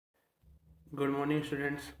Good morning,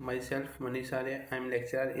 students. Myself, Manish Arya. I am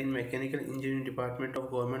lecturer in Mechanical Engineering Department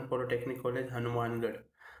of Government Polytechnic College, Hanumangarh.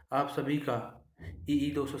 आप सभी का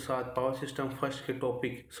EE 207 power system first के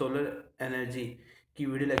topic solar energy की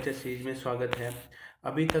video lecture series में स्वागत है।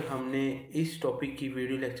 अभी तक हमने इस टॉपिक की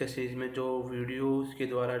वीडियो लेक्चर सीरीज में जो वीडियोस के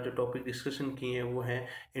द्वारा जो टॉपिक डिस्कशन किए हैं वो हैं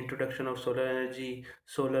introduction of solar energy,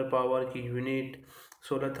 solar power की unit,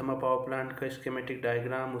 solar thermal power plant का स्कीमेटिक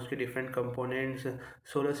डायग्राम, उसके different components,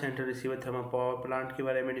 solar central receiver thermal power plant के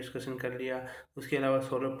बारे में डिस्कशन कर लिया। उसके अलावा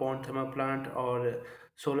सोलर पॉन्ड थर्मल प्लांट और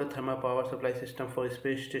solar thermal power supply system for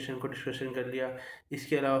space station को डिस्कशन कर लिया।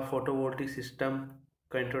 इसके अलावा फोटोवोल्टिक सिस्टम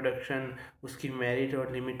का इंट्रोडक्शन, उसकी मेरिट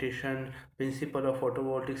और limitation, principle of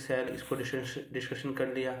photovoltaic cell, इसको डिस्कशन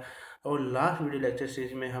कर लिया। और लास्ट वीडियो लेक्चर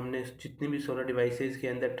सीरीज में हमने जितनी भी सोलर डिवाइसेस के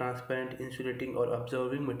अंदर ट्रांसपेरेंट, इंसुलेटिंग और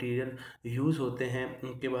ऑब्जर्विंग मटेरियल यूज़ होते हैं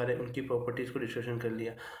उनकी प्रॉपर्टीज़ को डिस्कशन कर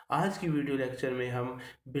लिया। आज की वीडियो लेक्चर में हम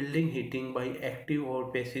बिल्डिंग हीटिंग बाय एक्टिव और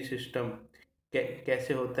पैसिव सिस्टम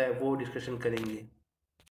कैसे होता है वो डिस्कशन करेंगे।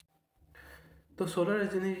 तो सोलर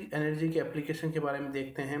एनर्जी के एप्लीकेशन के बारे में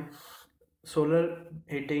देखते हैं। Solar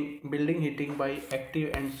heating, building heating by active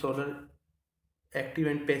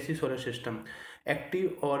and passive solar system.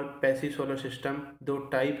 Active और पैसिव सोलर सिस्टम दो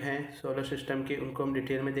टाइप हैं सोलर सिस्टम के, उनको हम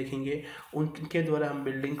डिटेल में देखेंगे। उनके द्वारा हम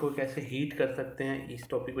बिल्डिंग को कैसे हीट कर सकते हैं इस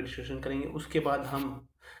टॉपिक पर डिस्कशन करेंगे। उसके बाद हम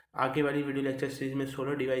आगे वाली वीडियो लेक्चर सीरीज में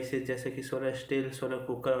सोलर डिवाइसेस जैसे कि सोलर स्टील, सोलर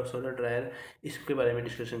कुकर और सोलर ड्रायर, इसके बारे में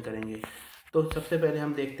डिस्कशन करेंगे। तो सबसे पहले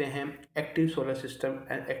हम देखते हैं active solar system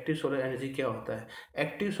and active solar energy क्या होता है।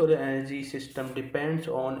 Active solar energy system depends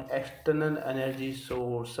on external energy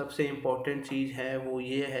source. सबसे इम्पॉर्टेंट चीज़ है वो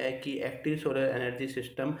ये है कि active solar energy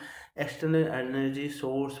system external energy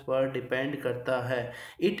source पर डिपेंड करता है।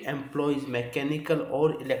 इट एम्प्लॉयज मैकेनिकल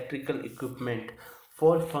और electrical equipment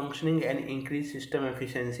for functioning and increase system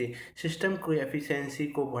efficiency. System की एफिशिएंसी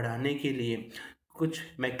को बढ़ाने के लिए कुछ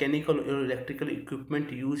मैकेनिकल और इलेक्ट्रिकल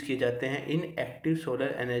इक्विपमेंट यूज़ किए जाते हैं इन एक्टिव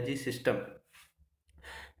सोलर एनर्जी सिस्टम।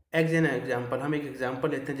 हम एक एग्जांपल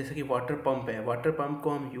लेते हैं, जैसे कि वाटर पंप है। वाटर पंप को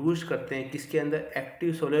हम यूज़ करते हैं किसके अंदर?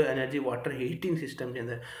 Active solar energy water heating system के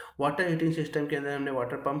अंदर। वाटर हीटिंग सिस्टम के अंदर हमने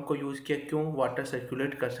वाटर पंप को यूज़ किया, क्यों? वाटर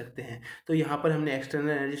सर्कुलेट कर सकते हैं। तो यहाँ पर हमने एक्सटर्नल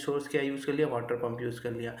एनर्जी सोर्स क्या यूज़ कर लिया? वाटर पंप यूज़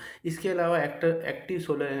कर लिया। इसके अलावा एक्टिव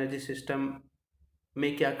सोलर एनर्जी सिस्टम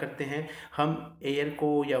में क्या करते हैं, हम एयर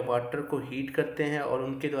को या वाटर को हीट करते हैं और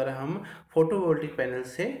उनके द्वारा हम फोटोवोल्टिक पैनल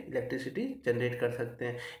से इलेक्ट्रिसिटी जनरेट कर सकते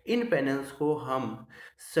हैं। इन पैनल्स को हम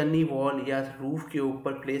सनी वॉल या रूफ के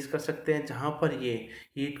ऊपर प्लेस कर सकते हैं, जहां पर ये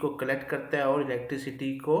हीट को कलेक्ट करता है और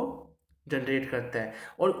इलेक्ट्रिसिटी को जनरेट करता है।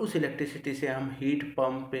 और उस इलेक्ट्रिसिटी से हम हीट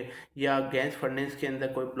पंप या गैस फर्नेस के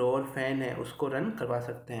अंदर कोई ब्लोअर फैन है उसको रन करवा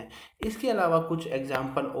सकते हैं। इसके अलावा कुछ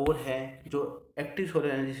एग्जांपल और हैं जो एक्टिव सोलर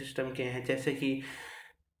एनर्जी सिस्टम के हैं, जैसे कि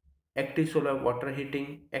active solar water heating,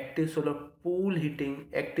 active solar pool heating,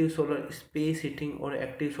 active solar space heating और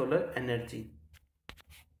एक्टिव सोलर एनर्जी।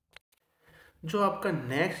 जो आपका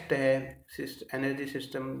नेक्स्ट है एनर्जी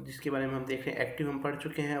सिस्टम जिसके बारे में हम देख रहे हैं, एक्टिव हम पढ़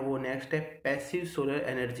चुके हैं, वो नेक्स्ट है passive solar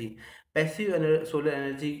energy. Passive solar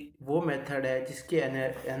energy वो मेथड है जिसके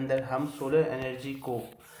अंदर हम सोलर एनर्जी को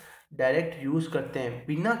डायरेक्ट यूज़ करते हैं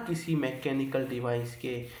बिना किसी मैकेनिकल डिवाइस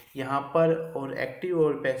के। यहाँ पर और एक्टिव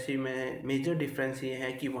और पैसिव में मेजर डिफरेंस ये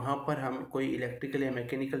है कि वहाँ पर हम कोई इलेक्ट्रिकल या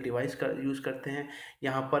मैकेनिकल डिवाइस का यूज़ करते हैं,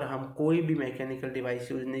 यहाँ पर हम कोई भी मैकेनिकल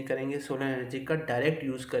डिवाइस यूज़ नहीं करेंगे, सोलर एनर्जी का डायरेक्ट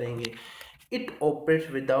यूज़ करेंगे। It operates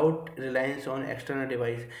without reliance on external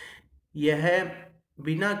device. यह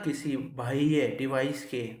बिना किसी बाह्य डिवाइस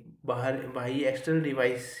के, बाह्य एक्सटर्नल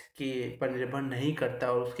डिवाइस के पर निर्भर नहीं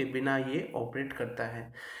करता और उसके बिना ये ऑपरेट करता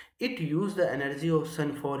है। It use the energy of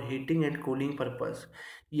sun for heating and cooling purpose.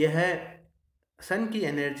 यह सन की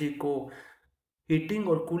एनर्जी को हीटिंग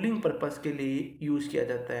और कूलिंग पर्पस के लिए यूज़ किया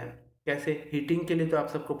जाता है। कैसे? हीटिंग के लिए तो आप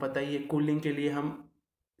सबको पता ही है, कूलिंग के लिए हम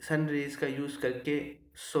सन रेज का यूज़ करके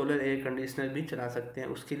सोलर एयर कंडीशनर भी चला सकते हैं,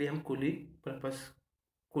 उसके लिए हम कूलिंग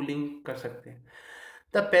कर सकते हैं।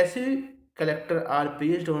 The passive collector are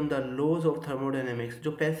based on the laws of thermodynamics.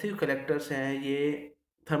 जो पैसिव कलेक्टर्स हैं ये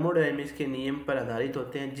थर्मोडायनेमिक्स के नियम पर आधारित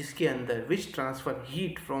होते हैं, जिसके अंदर विच transfer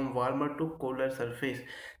heat from warmer to cooler surface,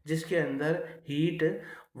 जिसके अंदर हीट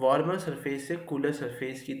वार्मर सरफेस से कूलर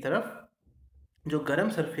सरफेस की तरफ, जो गर्म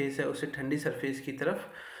सरफेस है उसे ठंडी सरफेस की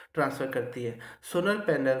तरफ ट्रांसफ़र करती है। Solar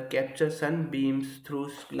panel capture sun beams through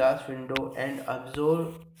glass window and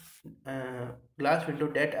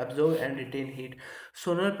date absorb and retain heat.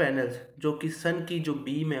 Solar panels जो कि सन की जो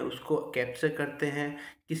बीम है उसको कैप्चर करते हैं,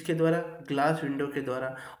 किसके द्वारा? ग्लास विंडो के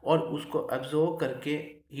द्वारा, और उसको अब्जॉर्ब करके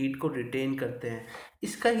हीट को रिटेन करते हैं।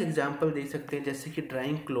 इसका एक एग्जांपल दे सकते हैं, जैसे कि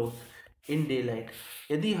drawing cloth. In day light.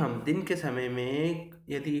 यदि हम दिन के समय में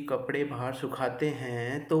यदि कपड़े बाहर सुखाते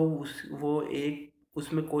हैं तो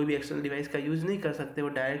उसमें कोई भी एक्सटर्नल डिवाइस का यूज़ नहीं कर सकते। वो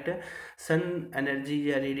डायरेक्ट सन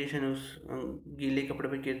एनर्जी या रेडिएशन उस गीले कपड़े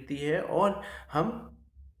पे गिरती है और हम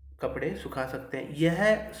कपड़े सुखा सकते हैं।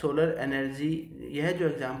 यह सोलर एनर्जी, यह जो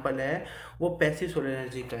एग्जांपल है वो पैसिव सोलर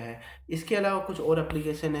एनर्जी का है। इसके अलावा कुछ और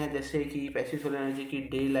एप्लीकेशन है, जैसे कि पैसिव सोलर एनर्जी की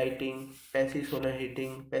day lighting, passive solar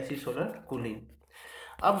heating, passive solar cooling.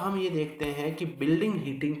 अब हम ये देखते हैं कि बिल्डिंग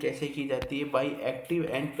हीटिंग कैसे की जाती है by active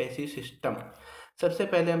and passive system. सबसे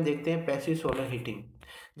पहले हम देखते हैं पैसिव सोलर हीटिंग।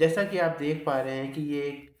 जैसा कि आप देख पा रहे हैं कि ये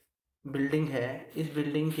एक बिल्डिंग है। इस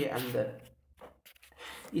बिल्डिंग के अंदर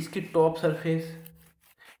इसकी टॉप सरफेस,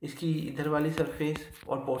 इसकी इधर वाली सरफेस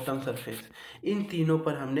और बॉटम सरफेस, इन तीनों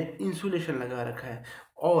पर हमने इंसुलेशन लगा रखा है।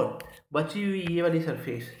 और बची हुई ये वाली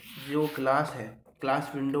सरफेस जो ग्लास है,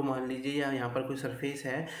 ग्लास विंडो मान लीजिए, या यहाँ पर कोई सरफेस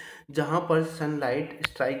है जहाँ पर सनलाइट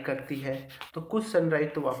स्ट्राइक करती है तो कुछ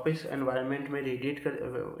सनलाइट तो वापस एनवायरनमेंट में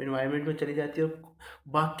एनवायरनमेंट में चली जाती है, और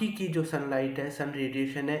बाकी की जो सनलाइट है, सन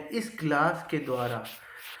रेडिएशन है, इस ग्लास के द्वारा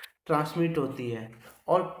ट्रांसमिट होती है।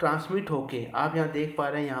 और ट्रांसमिट होके आप यहाँ देख पा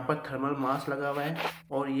रहे हैं, यहाँ पर थर्मल मास लगा हुआ है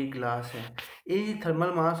और ये ग्लास है। ये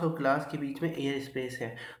थर्मल मास और ग्लास के बीच में एयर स्पेस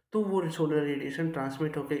है, तो वो सोलर रेडिएशन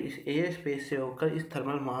ट्रांसमिट होकर इस एयर स्पेस से होकर इस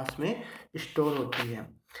थर्मल मास में स्टोर होती है।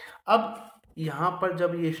 अब यहाँ पर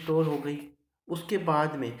जब ये स्टोर हो गई, उसके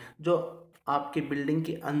बाद में जो आपके बिल्डिंग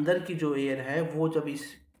के अंदर की जो एयर है वो जब इस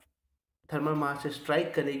थर्मल मास से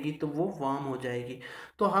स्ट्राइक करेगी तो वो वार्म हो जाएगी।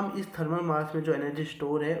 तो हम इस थर्मल मास में जो एनर्जी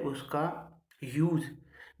स्टोर है उसका यूज़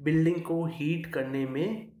बिल्डिंग को हीट करने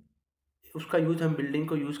में, उसका यूज़ हम बिल्डिंग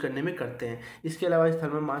को यूज़ करने में करते हैं। इसके अलावा इस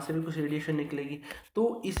थर्मल मास से भी कुछ रेडिएशन निकलेगी।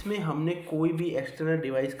 तो इसमें हमने कोई भी एक्सटर्नल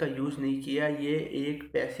डिवाइस का यूज़ नहीं किया। ये एक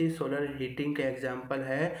पैसिव सोलर हीटिंग का एग्जांपल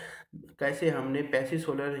है, कैसे हमने पैसिव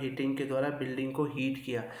सोलर हीटिंग के द्वारा बिल्डिंग को हीट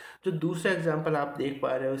किया। जो दूसरा एग्जांपल आप देख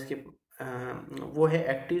पा रहे हो उसके वो है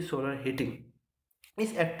एक्टिव सोलर हीटिंग।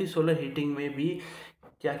 इस एक्टिव सोलर हीटिंग में भी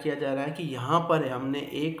क्या किया जा रहा है कि यहाँ पर हमने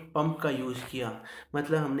एक पंप का यूज़ किया,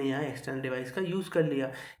 मतलब हमने यहाँ एक्सटर्नल डिवाइस का यूज़ कर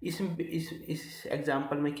लिया। इस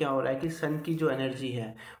एग्जांपल में क्या हो रहा है कि सन की जो एनर्जी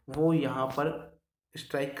है वो यहाँ पर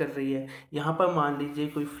स्ट्राइक कर रही है। यहाँ पर मान लीजिए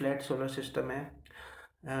कोई फ्लैट सोलर सिस्टम है,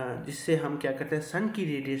 जिससे हम क्या करते हैं, सन की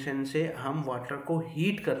रेडिएशन से हम वाटर को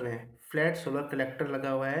हीट कर रहे हैं। फ्लैट सोलर कलेक्टर लगा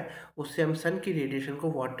हुआ है, उससे हम सन की रेडिएशन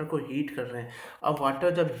को, वाटर को हीट कर रहे हैं। अब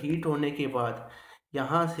वाटर जब हीट होने के बाद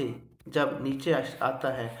यहाँ से जब नीचे आता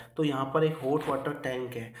है तो यहाँ पर एक हॉट वाटर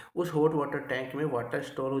टैंक है। उस हॉट वाटर टैंक में वाटर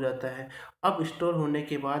स्टोर हो जाता है। अब स्टोर होने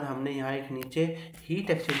के बाद हमने यहाँ एक नीचे हीट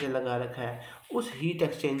एक्सचेंजर लगा रखा है। उस हीट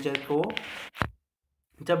एक्सचेंजर को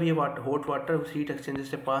जब ये हॉट वाटर उस हीट एक्सचेंजर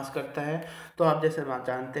से पास करता है, तो आप जैसे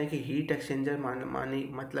जानते हैं कि हीट एक्सचेंजर मानी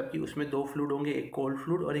मतलब कि उसमें दो फ्लूइड होंगे, एक कोल्ड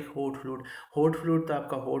फ्लूइड और एक हॉट फ्लूइड। हॉट फ्लूइड तो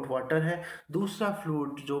आपका हॉट वाटर है। दूसरा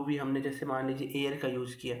फ्लूइड जो भी हमने जैसे मान लीजिए एयर का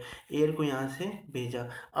यूज़ किया, एयर को यहाँ से भेजा।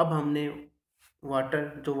 अब हमने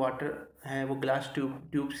वाटर है वो ग्लास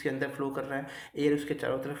ट्यूब्स के अंदर फ्लो कर रहा है, एयर उसके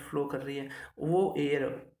चारों तरफ फ्लो कर रही है। वो एयर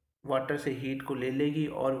वाटर से हीट को ले लेगी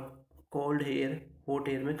और कोल्ड एयर हॉट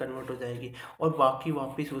एयर में कन्वर्ट हो जाएगी, और बाकी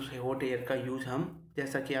वापस उस हॉट एयर का यूज़ हम,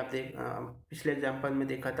 जैसा कि आप पिछले एग्जांपल में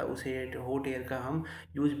देखा था, उस हॉट एयर का हम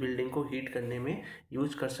यूज़ बिल्डिंग को हीट करने में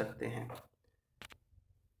यूज़ कर सकते हैं।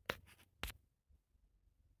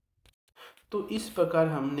 तो इस प्रकार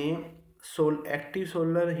हमने एक्टिव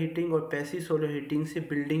सोलर हीटिंग और पैसिव सोलर हीटिंग से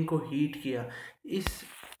बिल्डिंग को हीट किया। इस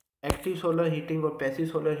एक्टिव सोलर हीटिंग और पैसिव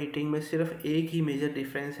सोलर हीटिंग में सिर्फ एक ही मेजर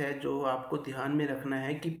डिफरेंस है जो आपको ध्यान में रखना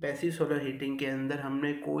है, कि पैसिव सोलर हीटिंग के अंदर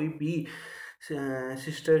हमने कोई भी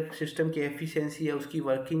सिस्टम की एफिशिएंसी या उसकी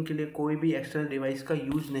वर्किंग के लिए कोई भी एक्सटर्नल डिवाइस का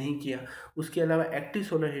यूज़ नहीं किया। उसके अलावा एक्टिव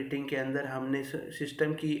सोलर हीटिंग के अंदर हमने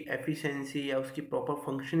सिस्टम की एफिशिएंसी या उसकी प्रॉपर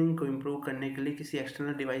फंक्शनिंग को इम्प्रूव करने के लिए किसी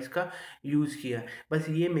एक्सटर्नल डिवाइस का यूज़ किया। बस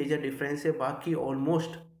ये मेजर डिफरेंस है, बाकी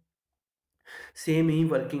ऑलमोस्ट सेम ही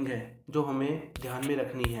वर्किंग है जो हमें ध्यान में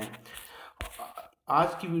रखनी है।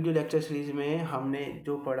 आज की वीडियो लेक्चर सीरीज़ में हमने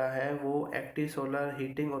जो पढ़ा है वो एक्टिव सोलर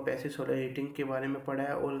हीटिंग और पैसिव सोलर हीटिंग के बारे में पढ़ा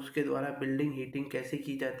है, और उसके द्वारा बिल्डिंग हीटिंग कैसे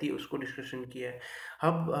की जाती है उसको डिस्कशन किया है।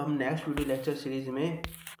 अब हम नेक्स्ट वीडियो लेक्चर सीरीज़ में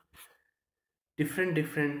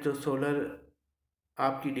डिफरेंट जो सोलर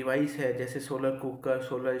आपकी डिवाइस है, जैसे सोलर कुकर,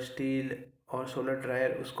 सोलर स्टील और सोलर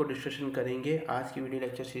ड्रायर, उसको डिस्कशन करेंगे। आज की वीडियो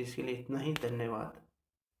लेक्चर सीरीज़ के लिए इतना ही। धन्यवाद।